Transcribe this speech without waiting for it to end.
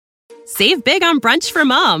Save big on brunch for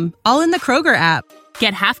mom, all in the Kroger app.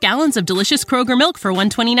 Get half gallons of delicious Kroger milk for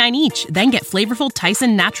 $1.29 each. Then get flavorful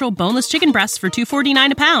Tyson natural boneless chicken breasts for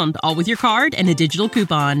 $2.49 a pound, all with your card and a digital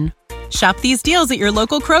coupon. Shop these deals at your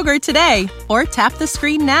local Kroger today, or tap the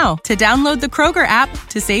screen now to download the Kroger app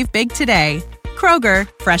to save big today. Kroger,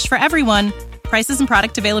 fresh for everyone. Prices and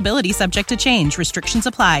product availability subject to change. Restrictions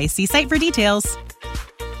apply. See site for details.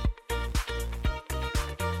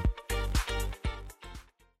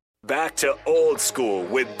 Back to Old School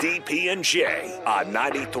with DP and J on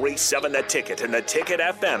 93.7 The Ticket and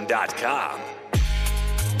theticketfm.com.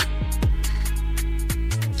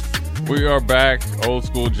 We are back. Old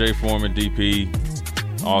School, J Foreman,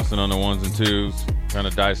 DP, Austin on the ones and twos. Trying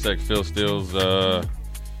to dissect Phil Steele's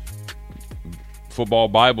football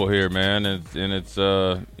Bible here, man, and it's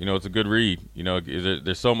it's a good read.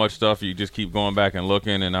 There's so much stuff you just keep going back and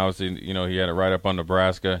looking, and obviously he had it right up on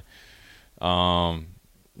Nebraska.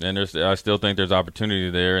 And I still think there's opportunity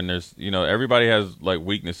there, and there's everybody has like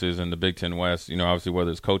weaknesses in the Big Ten West. Obviously whether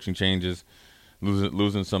it's coaching changes,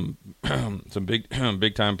 losing some some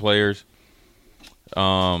big time players.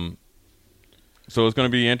 So it's going to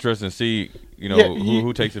be interesting to see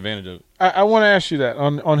who takes advantage of it. I want to ask you that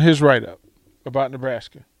on his write up about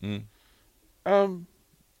Nebraska. Mm.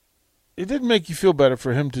 It didn't make you feel better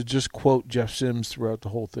for him to just quote Jeff Sims throughout the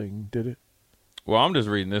whole thing, did it? Well, I'm just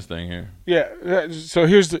reading this thing here. Yeah. So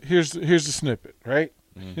here's the snippet, right?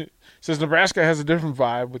 Mm. It says Nebraska has a different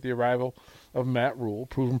vibe with the arrival of Matt Rule,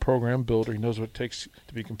 proven program builder. He knows what it takes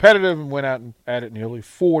to be competitive, and went out and added nearly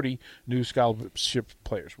 40 new scholarship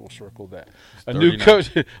players. We'll circle that. A new coach.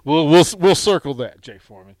 we'll circle that, Jay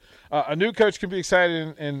Foreman. A new coach can be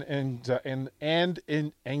exciting and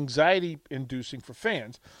anxiety-inducing for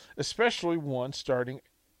fans, especially one starting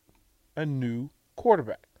a new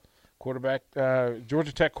quarterback.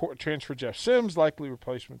 Georgia Tech transfer Jeff Sims, likely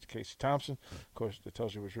replacement to Casey Thompson. Of course, that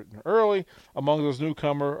tells you it was written early. Among those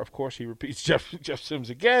newcomer, of course, he repeats Jeff Sims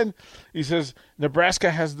again. He says, Nebraska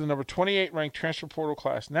has the number 28 ranked transfer portal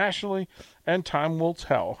class nationally, and time will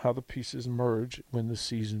tell how the pieces merge when the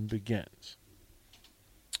season begins.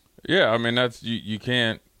 Yeah, I mean, that's you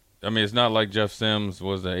can't – I mean, it's not like Jeff Sims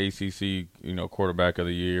was the ACC, quarterback of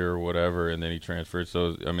the year or whatever, and then he transferred.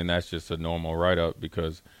 So, I mean, that's just a normal write-up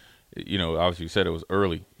because – obviously you said it was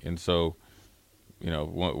early. And so,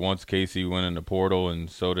 once Casey went in the portal and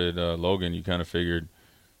so did Logan, you kind of figured,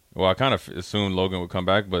 well, I kind of assumed Logan would come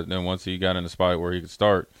back. But then once he got in the spot where he could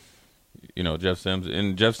start, Jeff Sims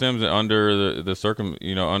under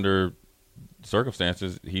under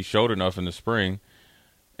circumstances, he showed enough in the spring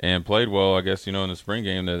and played well, I guess, in the spring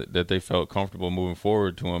game that they felt comfortable moving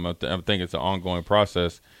forward to him. I think it's an ongoing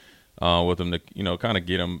process with him to, kind of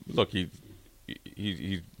get him. Look,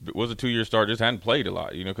 he was a 2-year starter, just hadn't played a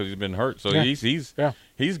lot, because he's been hurt. So he's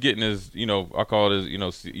getting his, I call it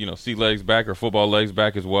his, sea legs back or football legs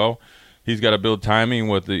back as well. He's got to build timing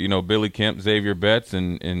with the, Billy Kemp, Xavier Betts,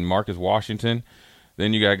 and Marcus Washington.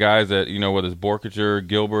 Then you got guys that, whether it's Borkacher,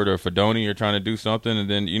 Gilbert, or Fedoni are trying to do something. And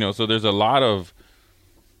then, so there's a lot of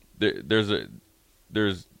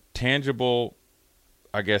there's tangible,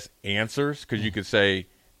 I guess, answers, because you could say,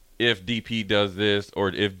 if DP does this, or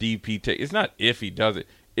if DP it's not if he does it.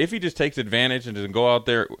 If he just takes advantage and doesn't go out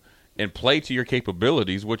there and play to your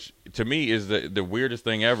capabilities, which to me is the weirdest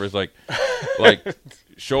thing ever, is like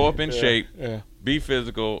show up in shape, be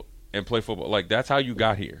physical, and play football. Like, that's how you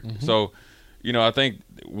got here. Mm-hmm. So, I think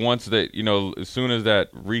once that, as soon as that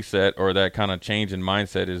reset or that kind of change in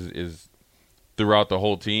mindset is throughout the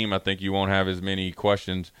whole team, I think you won't have as many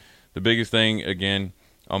questions. The biggest thing, again,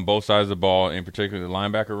 on both sides of the ball, in particular the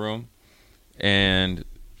linebacker room, and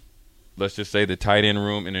let's just say the tight end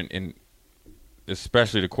room, and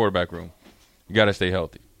especially the quarterback room, you got to stay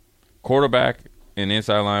healthy. Quarterback and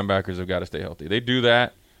inside linebackers have got to stay healthy. They do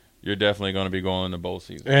that, you're definitely going to be going in the bowl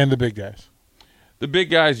season. And the big guys. The big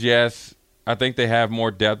guys, yes. I think they have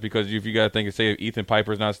more depth because if you got to think, say, if Ethan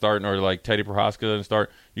Piper's not starting or like Teddy Prohaska doesn't start,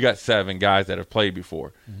 you got 7 guys that have played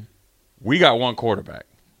before. Mm-hmm. We got 1 quarterback.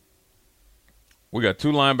 We got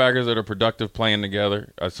 2 linebackers that are productive playing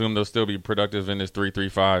together. I assume they'll still be productive in this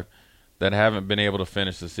 3-3-5 that haven't been able to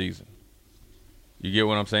finish the season. You get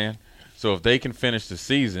what I'm saying? So if they can finish the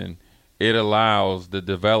season, it allows the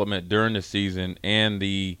development during the season and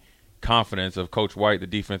the confidence of Coach White, the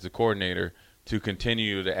defensive coordinator, to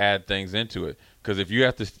continue to add things into it. Because if you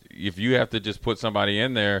have to just put somebody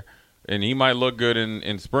in there, and he might look good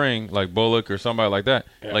in spring, like Bullock or somebody like that.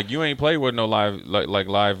 Yeah. Like, you ain't played with no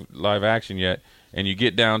live action yet. And you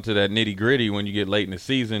get down to that nitty-gritty when you get late in the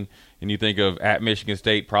season, and you think of at Michigan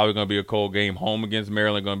State, probably going to be a cold game. Home against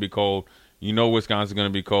Maryland, going to be cold. Wisconsin's going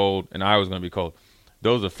to be cold, and Iowa's going to be cold.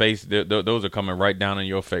 those are coming right down in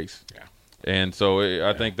your face. Yeah. And so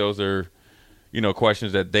I think those are,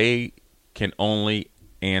 questions that they can only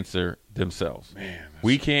answer themselves. Man,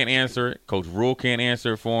 we can't answer it. Coach Rule can't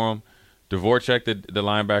answer it for them. Dvorak, the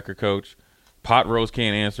linebacker coach, Pot Rose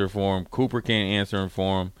can't answer for him. Cooper can't answer him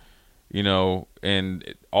for him.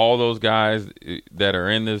 And all those guys that are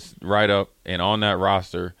in this write-up and on that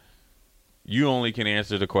roster, you only can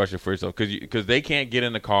answer the question for yourself because they can't get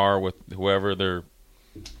in the car with whoever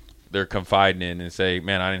they're confiding in and say,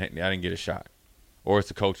 man, I didn't get a shot, or it's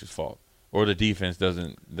the coach's fault, or the defense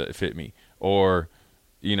doesn't fit me, or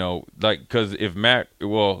because if Matt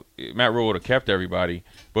Rule would have kept everybody,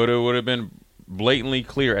 but it would have been blatantly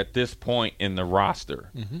clear at this point in the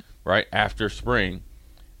roster, right after spring,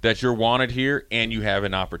 that you're wanted here and you have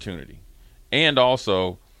an opportunity. And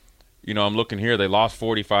also, I'm looking here, they lost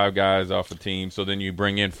 45 guys off the team, so then you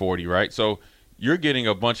bring in 40, right? So you're getting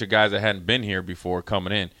a bunch of guys that hadn't been here before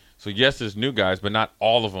coming in. So, yes, there's new guys, but not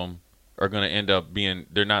all of them are going to end up being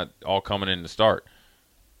 – they're not all coming in to start.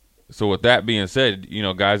 So, with that being said,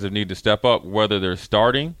 guys that need to step up, whether they're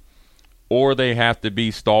starting or they have to be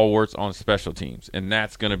stalwarts on special teams, and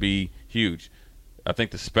that's going to be huge. I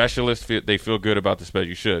think the specialists, they feel good about the special.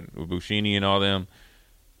 You should, with Bushini and all them.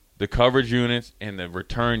 The coverage units and the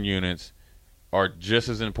return units are just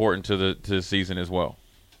as important to the season as well.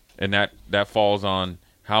 And that falls on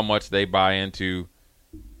how much they buy into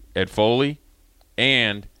Ed Foley,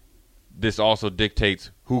 and this also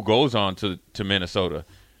dictates who goes on to Minnesota.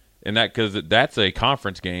 And because that's a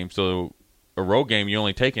conference game, so a road game you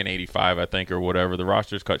only take in 85, I think, or whatever. The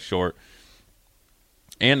roster's cut short.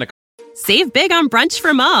 And Save big on brunch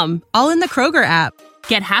for mom, all in the Kroger app.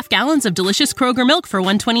 Get half gallons of delicious Kroger milk for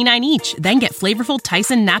 $1.29 each. Then get flavorful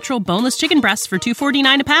Tyson natural boneless chicken breasts for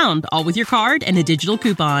 $2.49 a pound, all with your card and a digital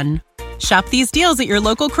coupon. Shop these deals at your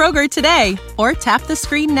local Kroger today, or tap the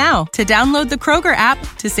screen now to download the Kroger app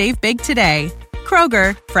to save big today.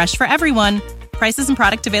 Kroger, fresh for everyone. Prices and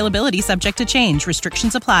product availability subject to change.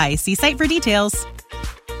 Restrictions apply. See site for details.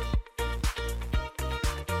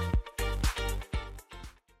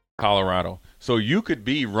 Colorado. So you could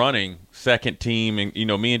be running second team, and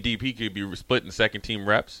me and DP could be splitting second team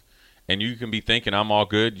reps, and you can be thinking I'm all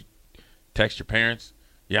good. Text your parents,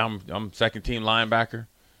 yeah, I'm second team linebacker.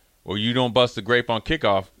 Well, you don't bust the grape on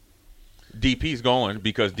kickoff. DP's going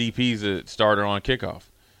because DP's a starter on kickoff.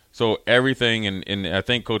 So everything, and I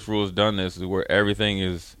think Coach Rule has done this, is where everything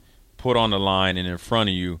is put on the line and in front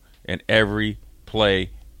of you, and every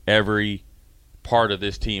play, every part of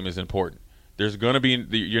this team is important. There's going to be –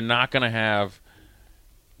 you're not going to have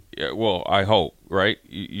 – well, I hope, right?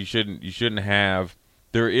 You shouldn't have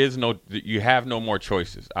 – there is no – you have no more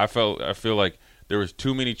choices. I feel like there was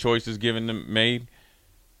too many choices made,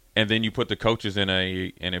 and then you put the coaches in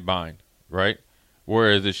a bind, right?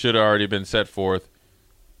 Whereas it should have already been set forth.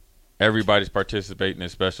 Everybody's participating in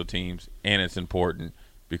special teams, and it's important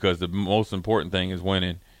because the most important thing is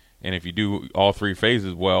winning. And if you do all three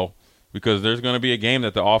phases well – because there's going to be a game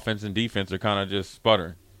that the offense and defense are kind of just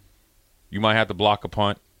sputtering. You might have to block a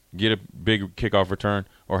punt, get a big kickoff return,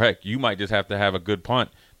 or heck, you might just have to have a good punt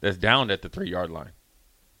that's down at the 3-yard line.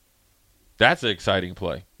 That's an exciting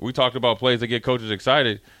play. We talked about plays that get coaches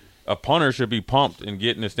excited. A punter should be pumped and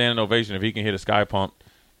getting a standing ovation if he can hit a sky pump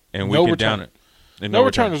and we can down it. No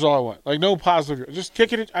return is all I want. Like, no positive. Just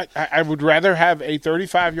kick it. I would rather have a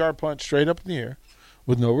 35-yard punt straight up in the air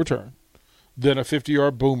with no return than a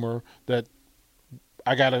 50-yard boomer that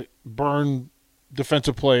I got to burn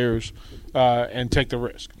defensive players and take the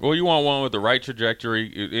risk. Well, you want one with the right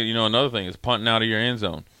trajectory. Another thing is punting out of your end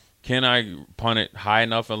zone. Can I punt it high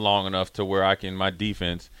enough and long enough to where my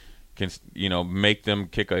defense can, make them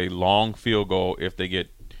kick a long field goal if they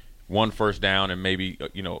get one first down and maybe,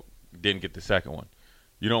 didn't get the second one.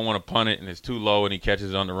 You don't want to punt it and it's too low and he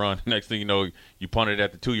catches it on the run. Next thing you know, you punt it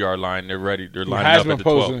at the 2-yard line. They're ready. They're lining up at the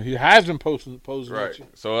 12. He has been posing right. at you.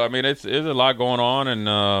 So, I mean, it's a lot going on,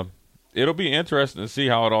 and it'll be interesting to see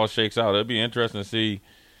how it all shakes out. It'll be interesting to see,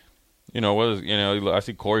 I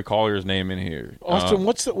see Corey Collier's name in here. Austin,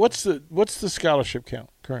 what's the scholarship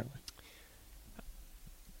count currently?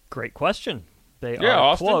 Great question. They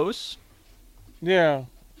are close. Yeah.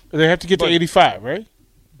 They have to get to 85, right?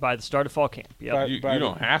 By the start of fall camp. Yep. You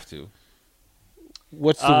don't have to.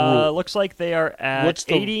 What's the rule? Looks like they are at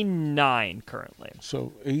 89 currently.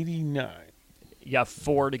 So 89. You got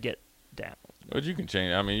 4 to get down. But you can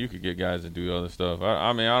change. I mean, you could get guys to do other stuff.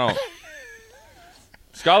 I don't.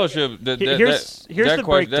 Scholarship. Here's the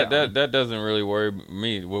breakdown. That doesn't really worry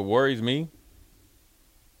me. What worries me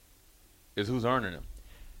is who's earning them.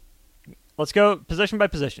 Let's go position by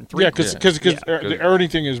position. Because the earning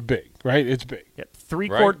thing is big, right? It's big. Yep.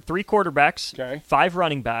 three quarterbacks, Okay. 5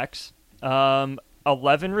 running backs,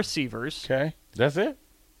 11 receivers. Okay. That's it?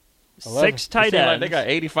 6 tight It seems ends. like they got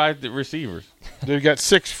 85 receivers. They've got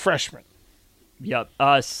 6 freshmen. Yep.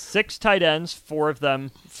 6 tight ends, 4 of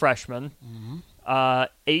them freshmen.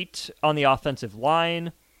 8 on the offensive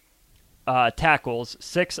line. Tackles,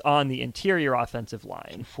 6 on the interior offensive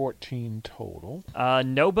line. 14 total.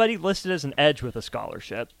 Nobody listed as an edge with a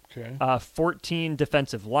scholarship. Okay. 14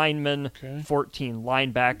 defensive linemen, Okay. 14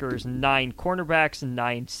 linebackers, 9 cornerbacks, and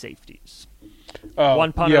 9 safeties. Oh,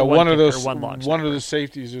 One punter, yeah, one of kicker, those, one long One snapper. of the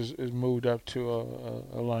safeties is moved up to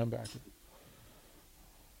a linebacker.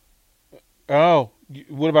 Oh,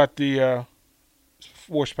 what about the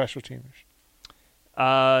 4 special teamers?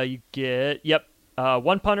 You get,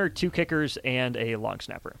 1 punter, 2 kickers, and a long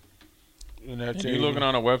snapper. And that's You looking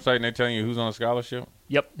on a website and they're telling you who's on a scholarship?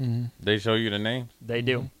 Yep, They show you the names? they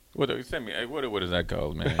do. Send me. What is that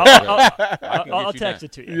called, man? I'll text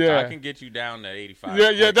it to you. Yeah. I can get you down to 85.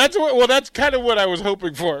 Yeah. That's kind of what I was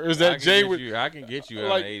hoping for. Is that Jay would? I can get you down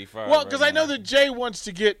Like, to 85. well, because right I know now. that Jay wants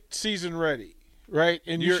to get season ready, right?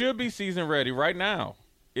 And You should be season ready right now.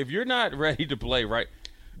 If you're not ready to play right,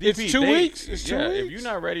 It's DP, 2 weeks. It's 2 weeks. If you're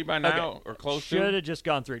not ready by now or close Should to, have just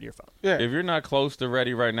gone through to your phone. Yeah. if you're not close to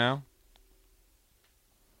ready right now,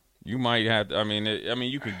 you might have.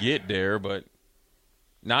 You could get there, but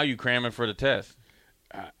now you cramming for the test.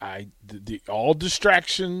 All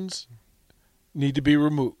distractions need to be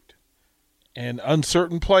removed, and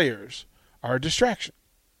uncertain players are a distraction.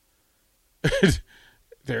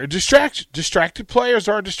 They're a distraction. Distracted players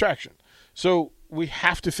are a distraction. So we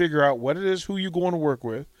have to figure out what it is, who you're going to work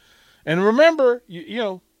with, and remember,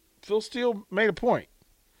 Phil Steele made a point.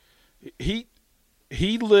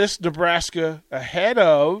 He lists Nebraska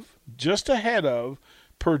just ahead of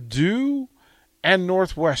Purdue and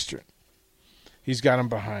Northwestern. He's got them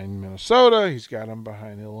behind Minnesota. He's got them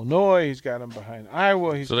behind Illinois. He's got them behind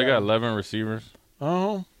Iowa. So they got 11 receivers.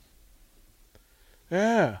 Oh,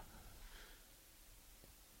 yeah.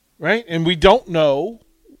 Right? And we don't know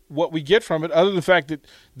what we get from it other than the fact that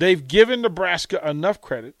they've given Nebraska enough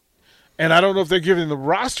credit. And I don't know if they're giving the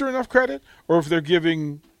roster enough credit or if they're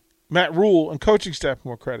giving Matt Rule and coaching staff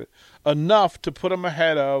more credit, enough to put them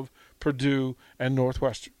ahead of Purdue and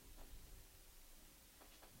Northwestern,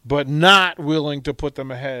 but not willing to put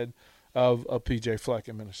them ahead of P.J. Fleck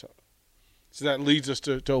in Minnesota. So that leads us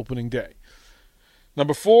to opening day.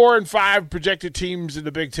 Number 4 and 5 projected teams in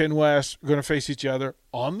the Big Ten West are going to face each other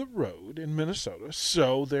on the road in Minnesota.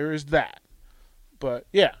 So there is that. But,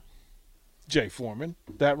 yeah, Jay Foreman,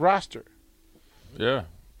 that roster. Yeah.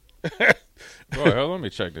 Let me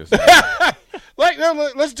check this out.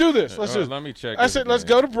 Let's do this. Let me check I this said, let's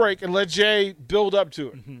go to break and let Jay build up to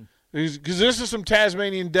it. Because this is some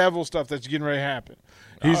Tasmanian devil stuff that's getting ready to happen.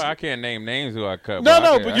 I can't name names who I cut.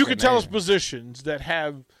 But you can tell us positions that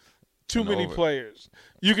have too many players.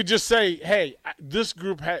 You could just say, hey, this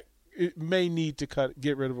group may need to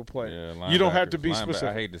get rid of a player. Yeah, you don't have to be specific.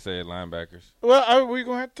 I hate to say it, linebackers. Well, we're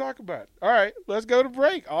going to have to talk about it. All right, let's go to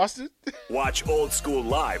break, Austin. Watch Old School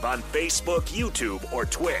live on Facebook, YouTube, or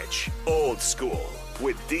Twitch. Old School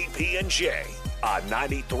with DP and J on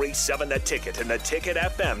 93.7 The Ticket and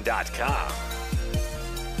theticketfm.com.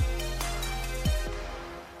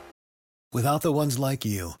 Without the ones like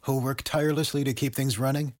you, who work tirelessly to keep things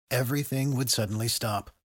running, everything would suddenly stop.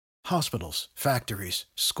 Hospitals, factories,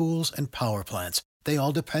 schools, and power plants, they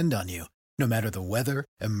all depend on you. No matter the weather,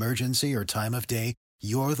 emergency, or time of day,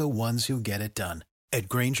 you're the ones who get it done. At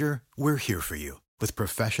Grainger, we're here for you with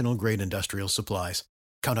professional-grade industrial supplies.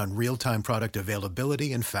 Count on real-time product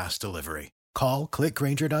availability and fast delivery. Call, click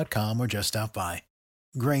Grainger.com, or just stop by.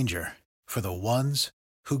 Grainger, for the ones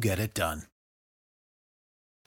who get it done.